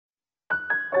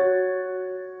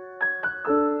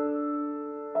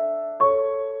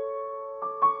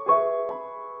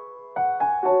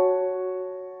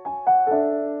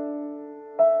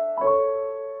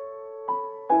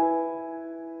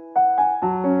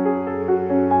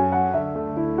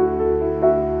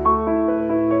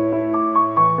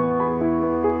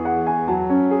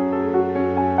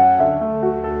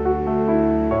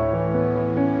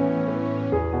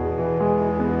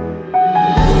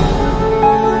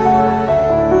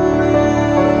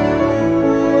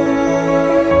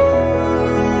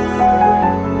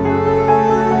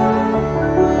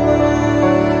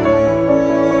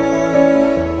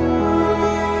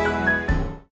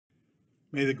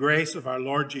grace of our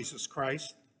Lord Jesus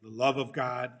Christ, the love of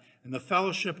God, and the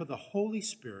fellowship of the Holy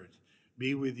Spirit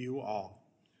be with you all.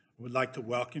 I would like to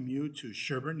welcome you to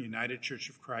Sherborn United Church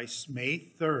of Christ's May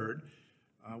 3rd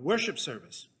worship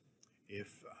service.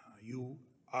 If you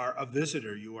are a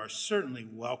visitor, you are certainly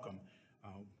welcome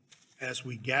as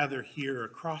we gather here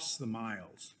across the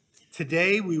miles.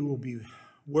 Today we will be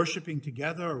worshiping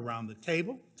together around the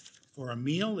table for a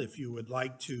meal. If you would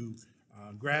like to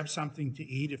grab something to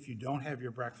eat, if you don't have your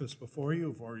breakfast before you,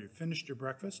 you've already finished your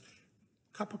breakfast,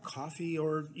 a cup of coffee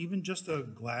or even just a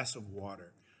glass of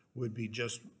water would be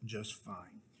just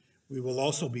fine. We will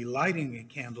also be lighting a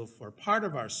candle for part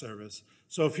of our service,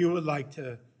 so if you would like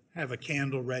to have a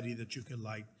candle ready that you could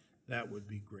light, that would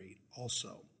be great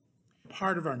also.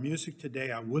 Part of our music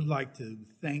today, I would like to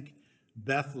thank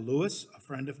Beth Lewis, a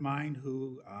friend of mine,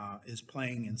 who is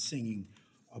playing and singing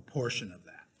a portion of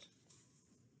that.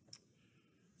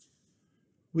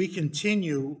 We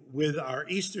continue with our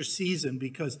Easter season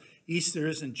because Easter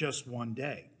isn't just one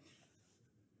day.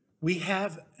 We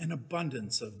have an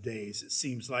abundance of days, it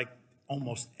seems like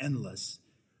almost endless,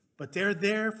 but they're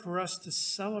there for us to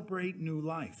celebrate new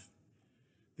life.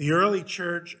 The early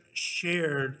church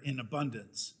shared in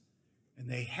abundance, and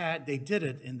they did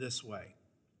it in this way.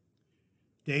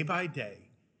 Day by day,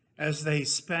 as they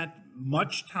spent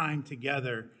much time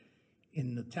together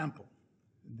in the temple,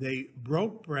 they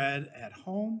broke bread at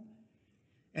home,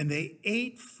 and they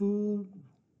ate food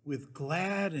with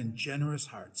glad and generous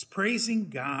hearts, praising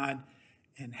God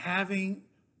and having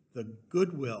the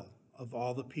goodwill of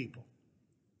all the people.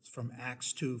 It's from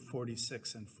Acts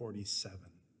 2:46 and 47.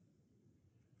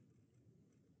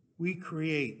 We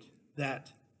create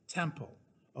that temple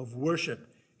of worship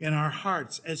in our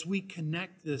hearts as we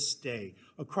connect this day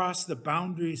across the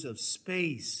boundaries of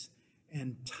space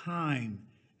and time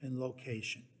and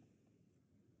location.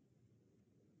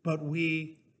 But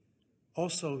we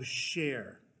also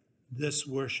share this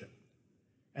worship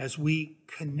as we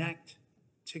connect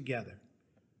together.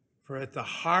 For at the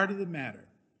heart of the matter,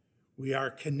 we are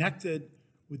connected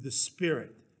with the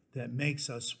Spirit that makes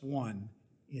us one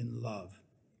in love.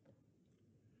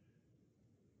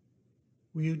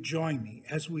 Will you join me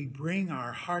as we bring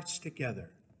our hearts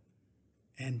together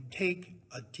and take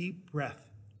a deep breath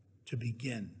to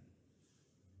begin?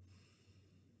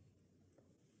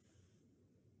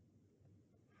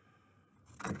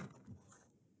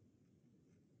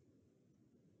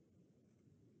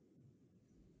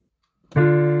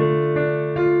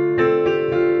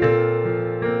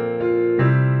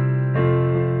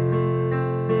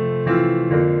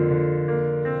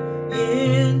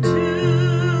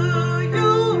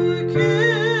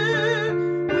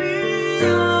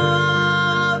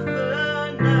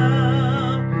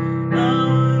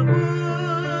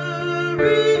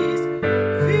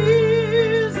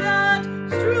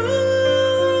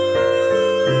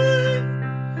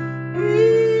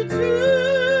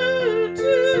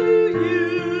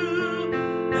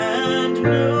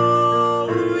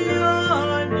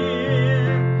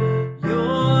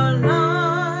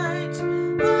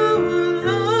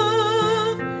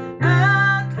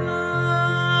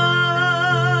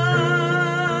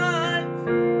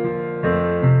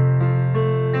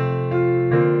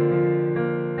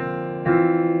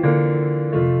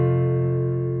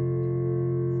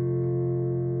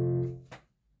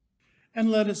 And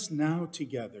let us now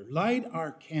together light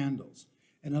our candles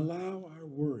and allow our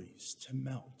worries to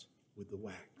melt with the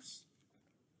wax.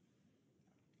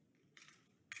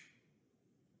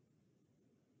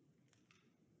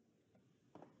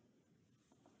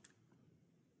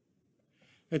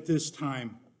 At this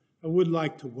time, I would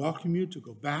like to welcome you to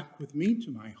go back with me to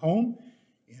my home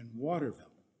in Waterville.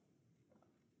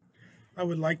 I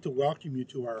would like to welcome you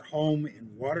to our home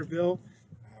in Waterville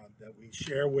that we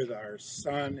share with our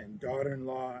son and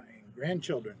daughter-in-law and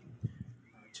grandchildren.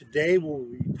 Today we'll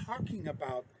be talking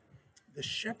about the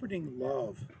shepherding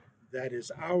love that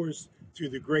is ours through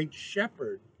the great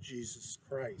shepherd, Jesus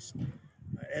Christ.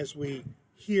 As we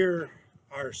hear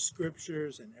our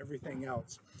scriptures and everything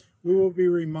else, we will be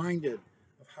reminded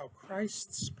of how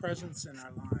Christ's presence in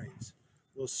our lives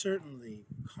will certainly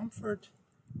comfort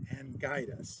and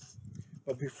guide us.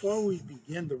 But before we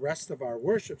begin the rest of our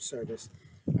worship service,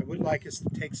 I would like us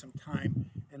to take some time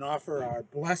and offer our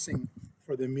blessing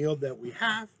for the meal that we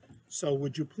have. So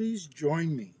would you please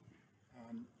join me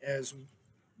as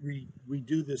we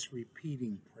do this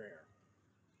repeating prayer.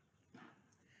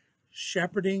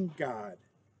 Shepherding God,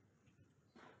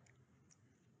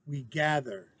 we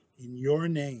gather in your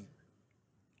name,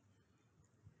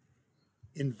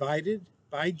 invited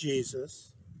by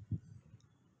Jesus,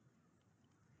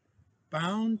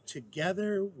 bound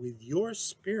together with your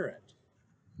Spirit,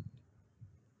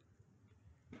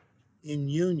 in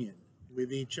union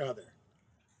with each other.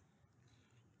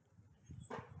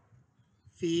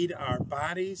 Feed our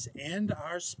bodies and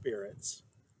our spirits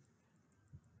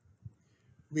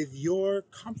with your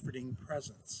comforting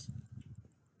presence,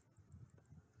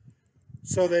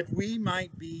 so that we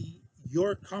might be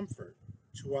your comfort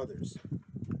to others.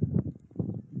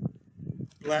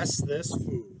 Bless this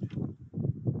food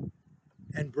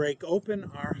and break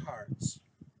open our hearts.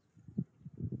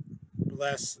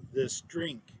 Bless this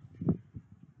drink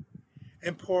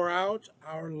and pour out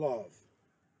our love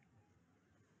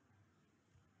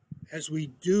as we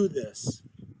do this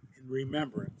in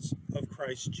remembrance of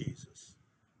Christ Jesus.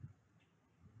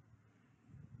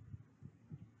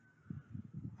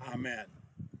 Amen.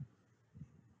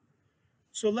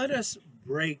 So let us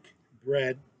break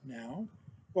bread now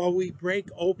while we break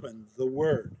open the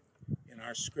word in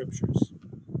our scriptures.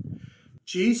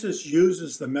 Jesus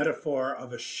uses the metaphor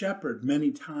of a shepherd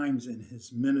many times in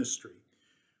his ministry.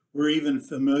 We're even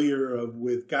familiar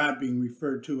with God being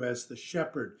referred to as the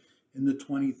shepherd in the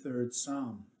 23rd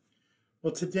Psalm.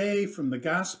 Well, today from the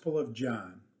Gospel of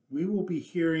John, we will be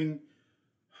hearing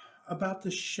about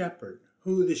the shepherd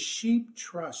who the sheep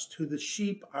trust, who the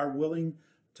sheep are willing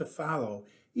to follow,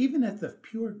 even at the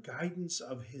pure guidance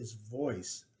of his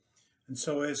voice. And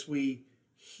so as we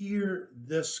hear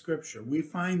this scripture, we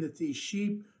find that these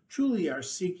sheep truly are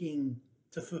seeking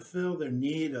to fulfill their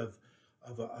need of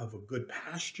a good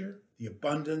pasture, the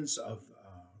abundance of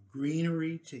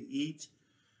greenery to eat.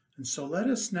 And so let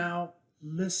us now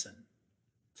listen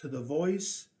to the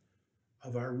voice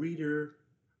of our reader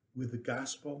with the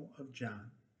Gospel of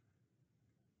John.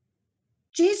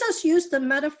 Jesus used the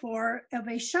metaphor of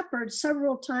a shepherd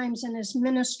several times in his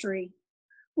ministry.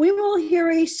 We will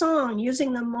hear a song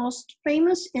using the most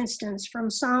famous instance from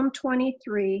Psalm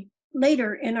 23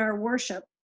 later in our worship.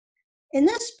 In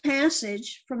this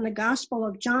passage from the Gospel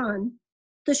of John,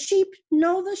 the sheep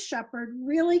know the shepherd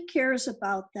really cares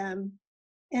about them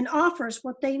and offers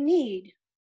what they need: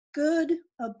 good,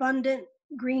 abundant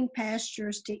green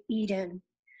pastures to eat in.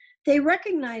 They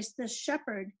recognize the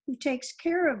shepherd who takes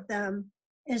care of them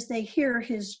as they hear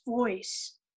his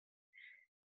voice.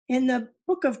 In the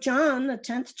book of John, the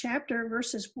 10th chapter,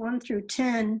 verses 1 through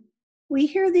 10, we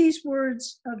hear these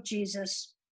words of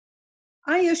Jesus.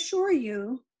 I assure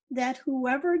you that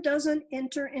whoever doesn't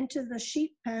enter into the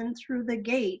sheep pen through the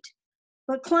gate,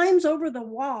 but climbs over the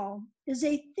wall, is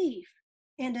a thief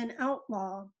and an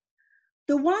outlaw.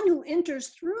 The one who enters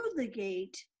through the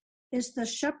gate is the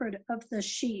shepherd of the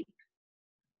sheep.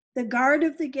 The guard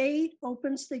of the gate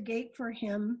opens the gate for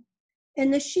him,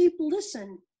 and the sheep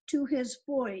listen to his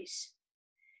voice.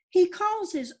 He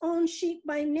calls his own sheep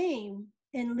by name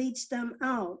and leads them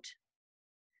out.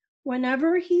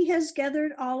 Whenever he has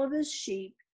gathered all of his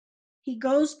sheep, he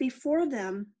goes before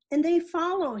them, and they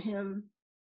follow him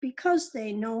because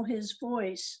they know his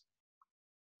voice.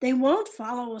 They won't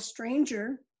follow a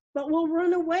stranger, but will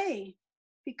run away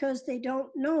because they don't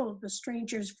know the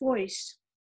stranger's voice.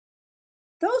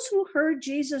 Those who heard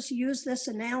Jesus use this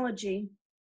analogy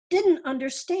didn't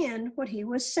understand what he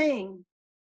was saying.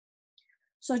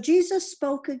 So Jesus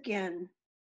spoke again.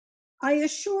 I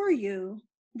assure you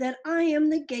that I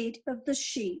am the gate of the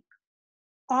sheep.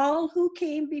 All who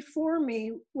came before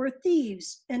me were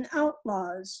thieves and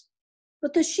outlaws,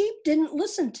 but the sheep didn't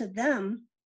listen to them.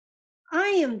 I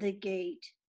am the gate.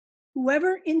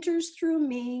 Whoever enters through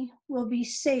me will be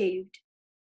saved.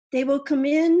 They will come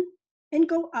in and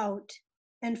go out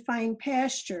and find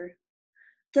pasture.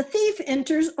 The thief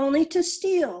enters only to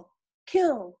steal,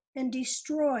 kill, and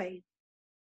destroy.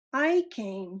 I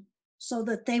came so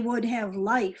that they would have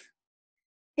life.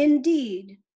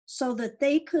 Indeed, so that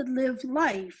they could live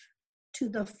life to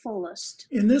the fullest.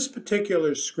 In this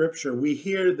particular scripture, we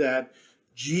hear that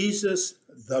Jesus,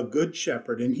 the Good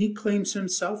Shepherd, and he claims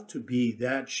himself to be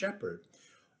that shepherd,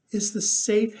 is the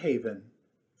safe haven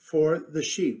for the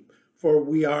sheep. For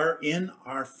we are in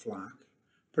our flock,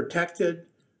 protected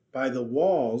by the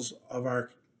walls of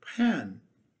our pen,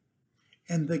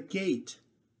 and the gate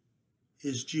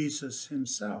is Jesus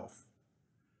himself.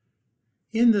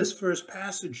 In this first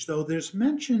passage, though, there's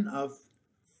mention of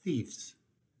thieves.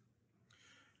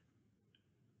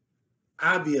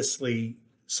 Obviously,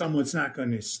 someone's not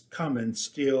going to come and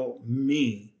steal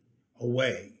me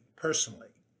away personally.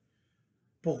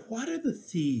 But what are the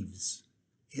thieves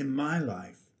in my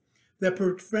life that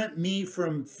prevent me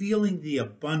from feeling the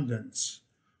abundance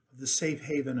of the safe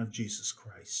haven of Jesus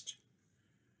Christ?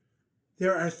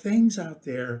 There are things out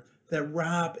there that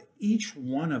rob each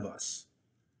one of us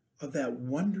of that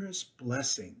wondrous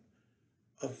blessing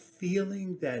of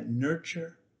feeling that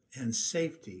nurture and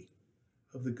safety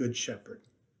of the Good Shepherd.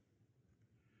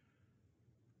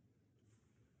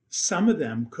 Some of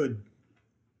them could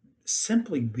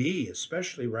simply be,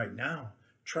 especially right now,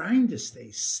 trying to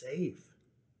stay safe,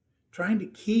 trying to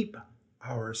keep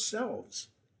ourselves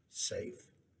safe.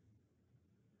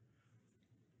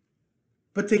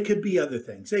 But they could be other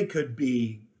things. They could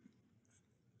be,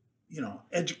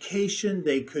 education.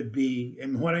 They could be,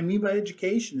 and what I mean by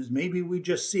education is maybe we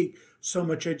just seek so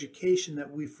much education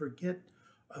that we forget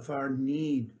of our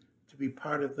need to be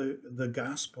part of the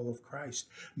gospel of Christ.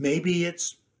 Maybe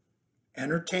it's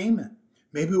entertainment.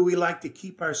 Maybe we like to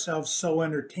keep ourselves so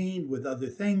entertained with other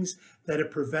things that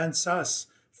it prevents us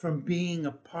from being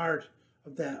a part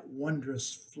of that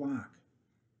wondrous flock.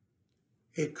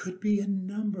 It could be a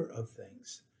number of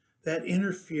things that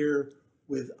interfere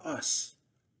with us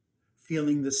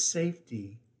feeling the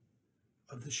safety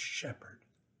of the shepherd,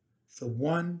 the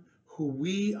one who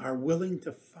we are willing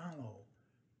to follow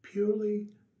purely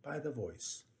by the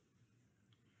voice.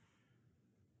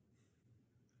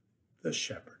 The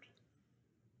shepherd.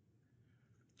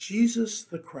 Jesus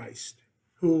the Christ,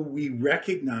 who we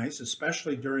recognize,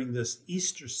 especially during this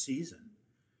Easter season,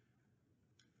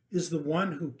 is the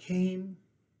one who came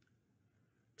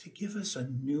to give us a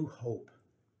new hope,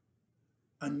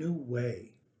 a new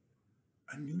way,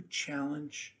 a new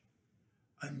challenge,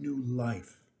 a new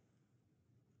life.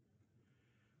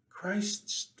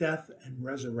 Christ's death and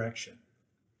resurrection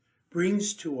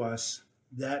brings to us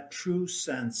that true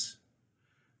sense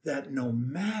that no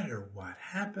matter what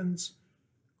happens,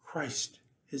 Christ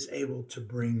is able to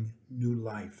bring new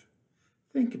life.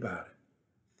 Think about it.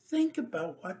 Think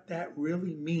about what that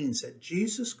really means, that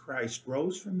Jesus Christ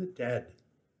rose from the dead,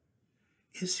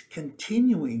 is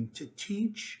continuing to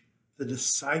teach the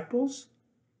disciples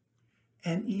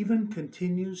and even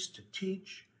continues to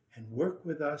teach and work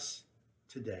with us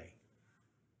today.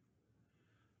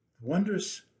 The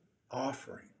wondrous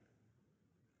offering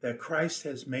that Christ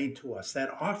has made to us, that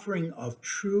offering of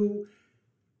true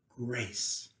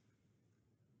grace,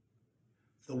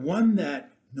 the one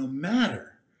that no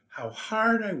matter how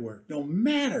hard I work, no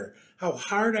matter how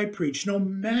hard I preach, no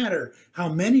matter how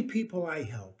many people I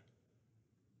help,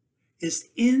 is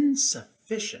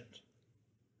insufficient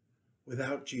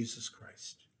without Jesus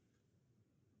Christ.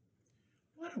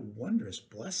 What a wondrous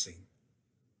blessing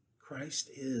Christ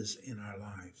is in our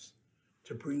lives,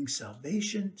 to bring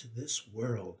salvation to this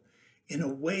world in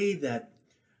a way that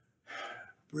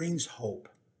brings hope.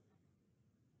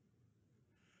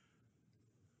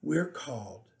 We're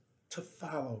called to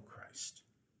follow Christ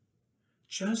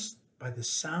just by the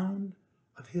sound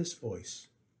of his voice,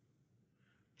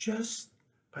 just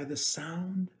by the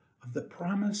sound of the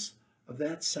promise of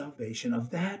that salvation,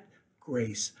 of that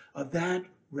grace, of that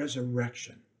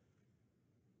resurrection.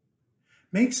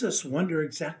 Makes us wonder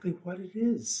exactly what it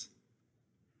is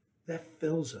that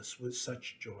fills us with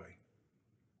such joy.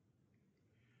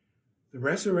 The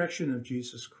resurrection of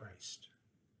Jesus Christ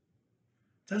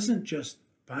doesn't just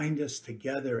bind us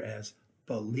together as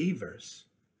believers,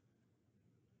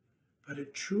 but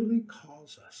it truly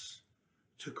calls us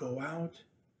to go out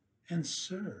and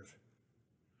serve,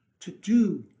 to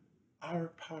do our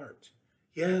part.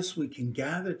 Yes, we can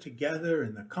gather together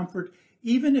in the comfort,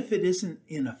 even if it isn't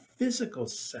in a physical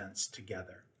sense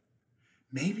together.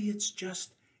 Maybe it's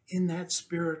just in that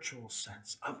spiritual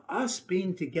sense of us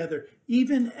being together,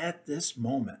 even at this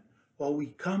moment, while we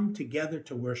come together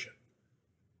to worship.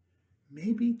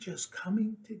 Maybe just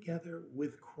coming together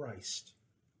with Christ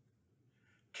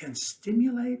can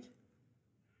stimulate,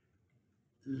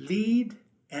 lead,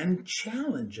 and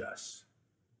challenge us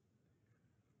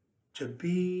to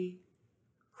be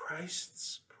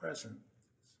Christ's presence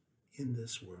in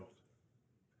this world.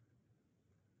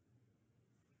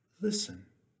 Listen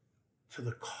to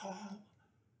the call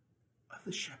of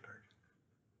the shepherd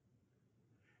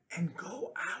and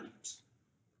go out.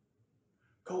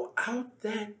 Go out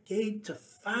that gate to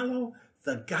follow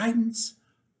the guidance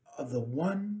of the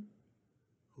one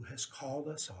who has called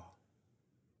us all.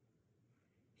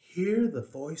 Hear the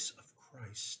voice of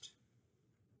Christ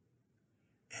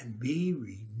and be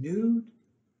renewed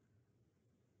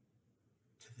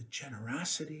to the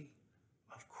generosity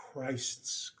of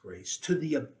Christ's grace, to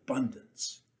the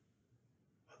abundance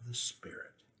of the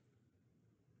Spirit.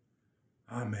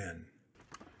 Amen.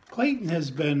 Clayton has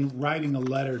been writing a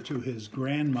letter to his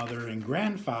grandmother and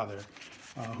grandfather,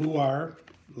 who are,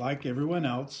 like everyone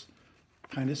else,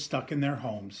 kind of stuck in their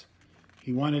homes.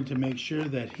 He wanted to make sure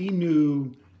that they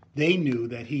knew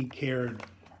that he cared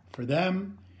for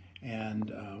them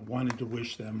and wanted to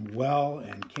wish them well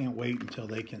and can't wait until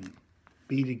they can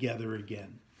be together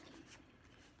again.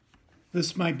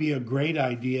 This might be a great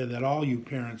idea that all you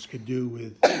parents could do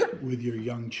with your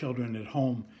young children at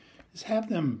home, is have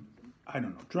them I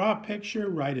don't know, draw a picture,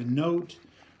 write a note,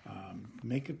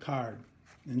 make a card,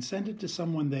 and send it to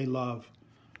someone they love,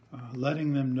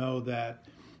 letting them know that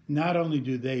not only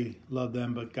do they love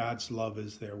them, but God's love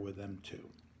is there with them too.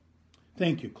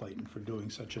 Thank you, Clayton, for doing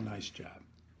such a nice job.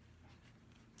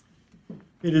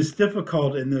 It is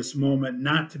difficult in this moment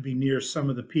not to be near some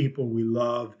of the people we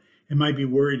love and might be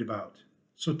worried about.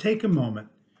 So take a moment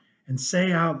and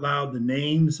say out loud the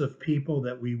names of people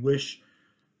that we wish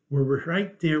were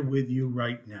right there with you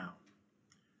right now.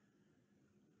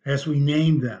 As we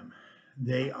name them,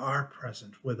 they are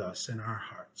present with us in our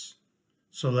hearts.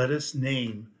 So let us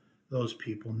name those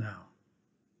people now.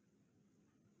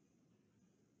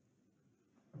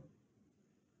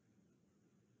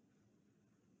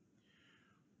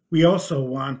 We also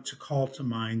want to call to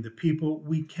mind the people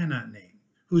we cannot name,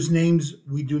 whose names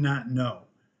we do not know,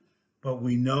 but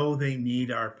we know they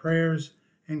need our prayers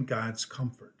and God's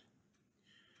comfort.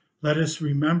 Let us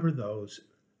remember those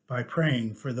by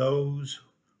praying for those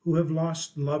who have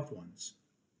lost loved ones,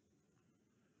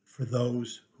 for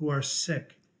those who are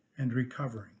sick and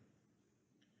recovering,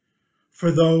 for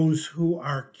those who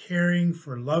are caring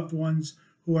for loved ones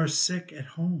who are sick at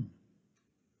home,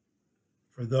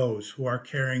 for those who are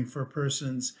caring for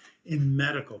persons in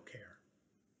medical care,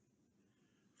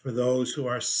 for those who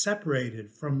are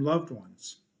separated from loved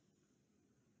ones,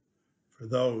 for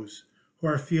those who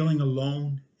are feeling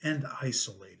alone and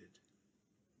isolated,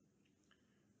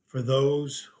 for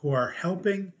those who are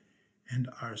helping and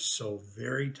are so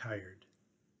very tired,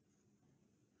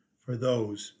 for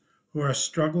those who are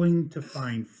struggling to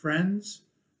find friends,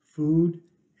 food,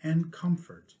 and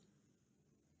comfort,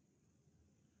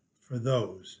 for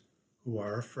those who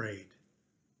are afraid.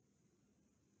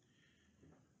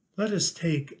 Let us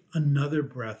take another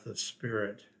breath of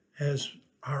spirit as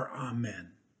our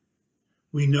Amen.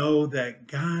 We know that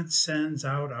God sends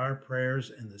out our prayers,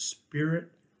 and the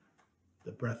Spirit,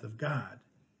 the breath of God,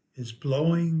 is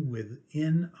blowing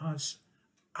within us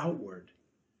outward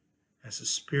as a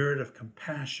spirit of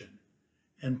compassion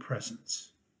and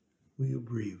presence. Will you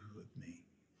breathe with me?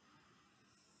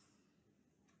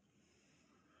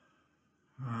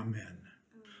 Amen.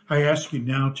 I ask you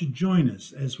now to join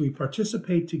us as we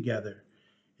participate together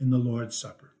in the Lord's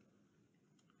Supper.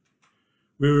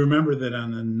 We remember that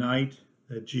on the night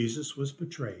that Jesus was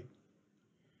betrayed,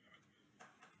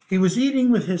 he was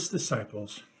eating with his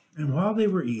disciples, and while they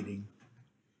were eating,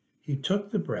 he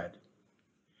took the bread,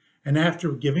 and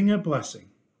after giving a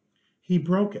blessing, he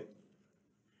broke it,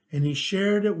 and he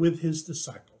shared it with his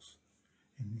disciples.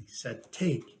 And he said,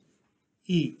 "Take,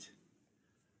 eat.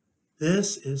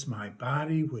 This is my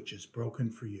body, which is broken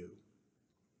for you.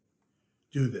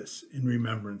 Do this in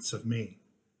remembrance of me."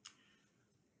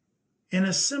 In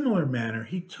a similar manner,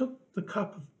 he took the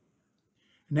cup,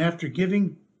 and after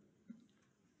giving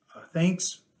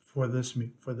thanks for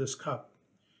this cup,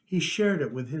 he shared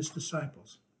it with his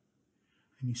disciples.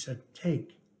 And he said,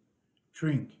 "Take,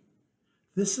 drink.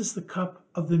 This is the cup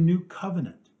of the new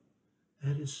covenant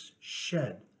that is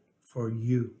shed for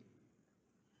you."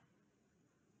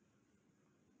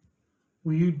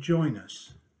 Will you join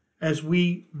us as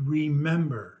we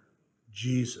remember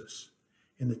Jesus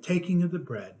in the taking of the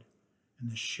bread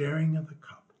and the sharing of the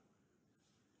cup?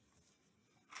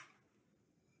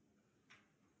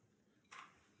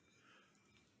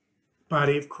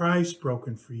 Body of Christ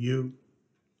broken for you.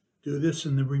 Do this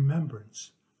in the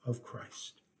remembrance of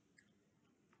Christ.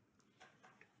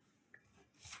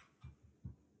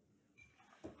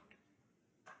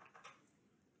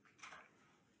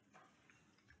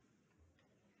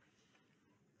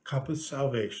 Cup of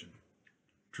salvation.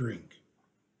 Drink.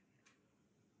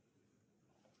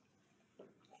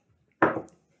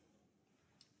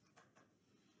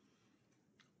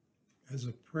 As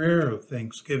a prayer of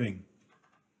thanksgiving,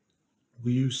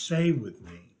 will you say with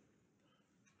me,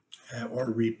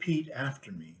 or repeat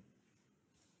after me?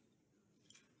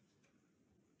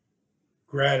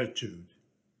 Gratitude.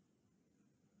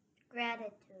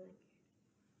 Gratitude.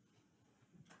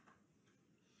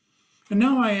 And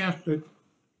now I ask that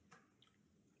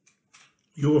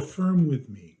you affirm with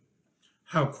me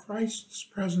how Christ's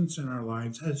presence in our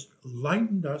lives has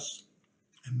lightened us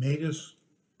and made us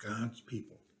God's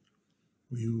people.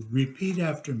 Will you repeat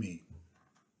after me?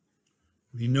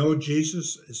 We know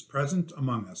Jesus is present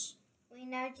among us. We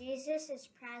know Jesus is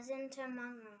present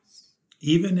among us.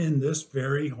 Even in this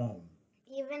very home.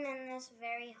 Even in this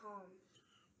very home.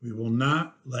 We will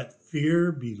not let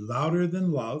fear be louder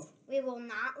than love. We will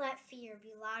not let fear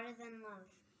be louder than love.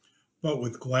 But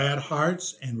with glad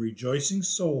hearts and rejoicing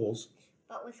souls.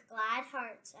 But with glad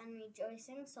hearts and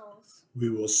rejoicing souls. We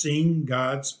will sing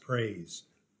God's praise.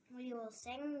 We will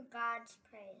sing God's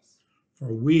praise. for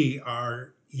we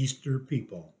are Easter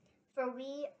people. For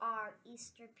we are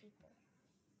Easter people.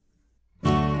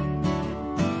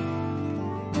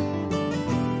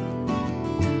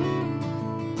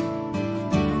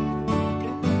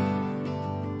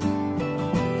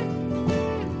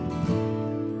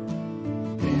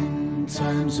 In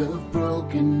times of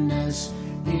brokenness,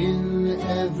 in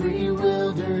every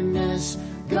wilderness,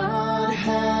 God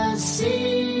has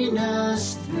seen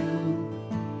us through.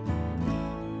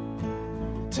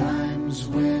 Times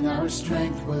when our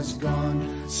strength was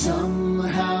gone,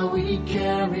 somehow we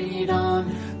carried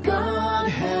on. God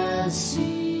has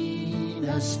seen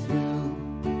us through.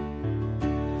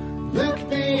 Look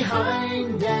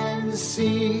behind and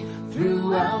see,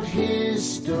 throughout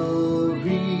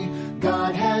history,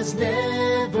 God has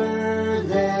never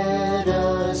let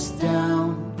us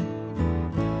down.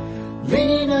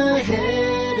 Lean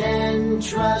ahead and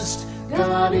trust,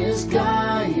 God is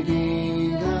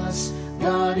guiding us.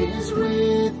 God is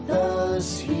with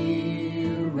us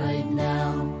here right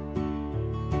now.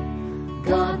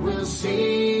 God will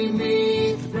see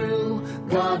me through.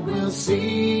 God will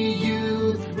see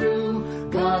you through.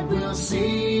 God will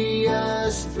see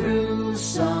us through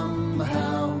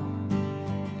somehow.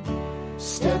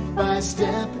 Step by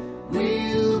step,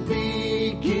 we'll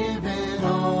be given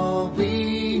all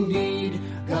we need.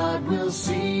 God will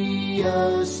see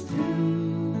us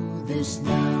through this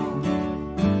now.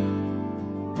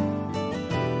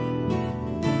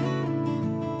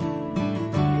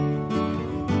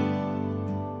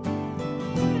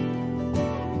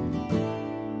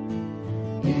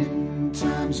 In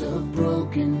times of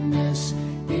brokenness,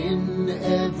 in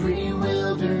every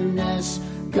wilderness,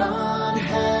 God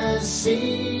has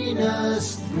seen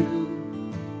us through.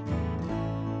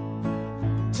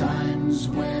 Times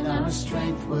when our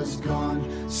strength was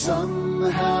gone,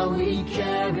 somehow we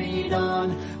carried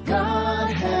on.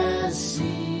 God has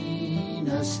seen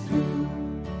us through.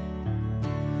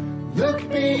 Look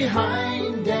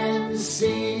behind and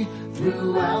see,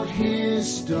 throughout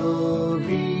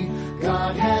history,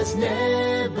 God has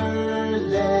never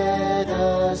let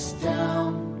us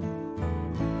down.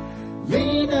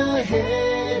 Lean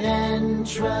ahead and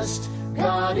trust,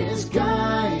 God is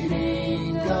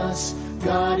guiding us.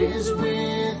 God is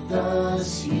with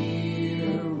us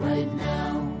here right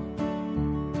now.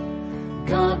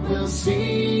 God will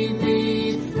see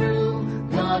me through.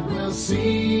 God will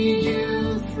see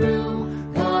you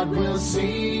through. God will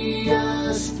see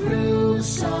us through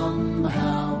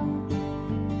somehow.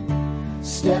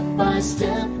 Step by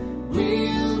step,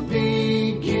 we'll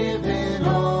be given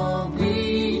all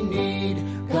we need.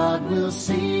 God will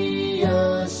see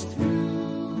us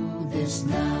through this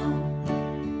now.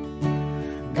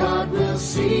 God will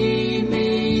see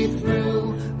me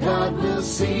through. God will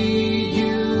see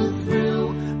you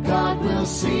through. God will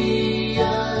see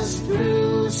us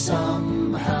through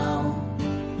somehow.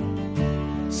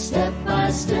 Step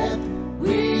by step,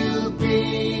 we'll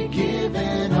be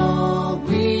given all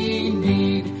we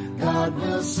need. God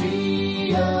will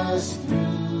see us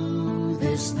through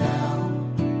this now.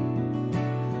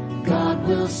 God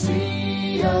will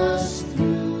see us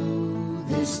through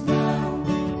this now.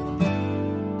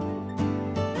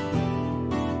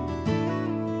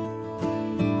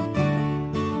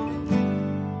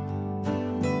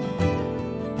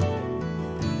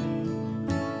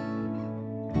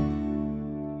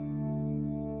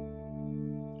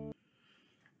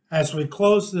 As we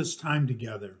close this time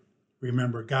together,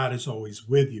 remember God is always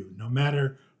with you, no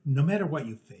matter what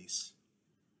you face.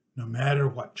 No matter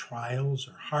what trials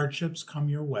or hardships come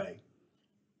your way,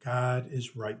 God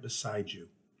is right beside you,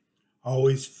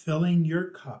 always filling your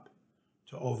cup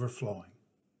to overflowing,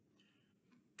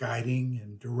 guiding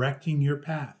and directing your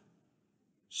path.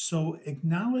 So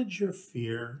acknowledge your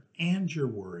fear and your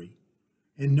worry,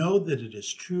 and know that it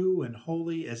is true and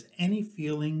holy as any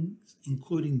feelings,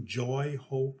 including joy,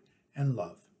 hope, and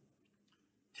love.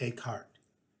 Take heart.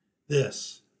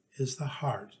 This is the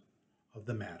heart of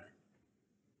the matter.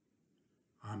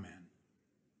 Amen.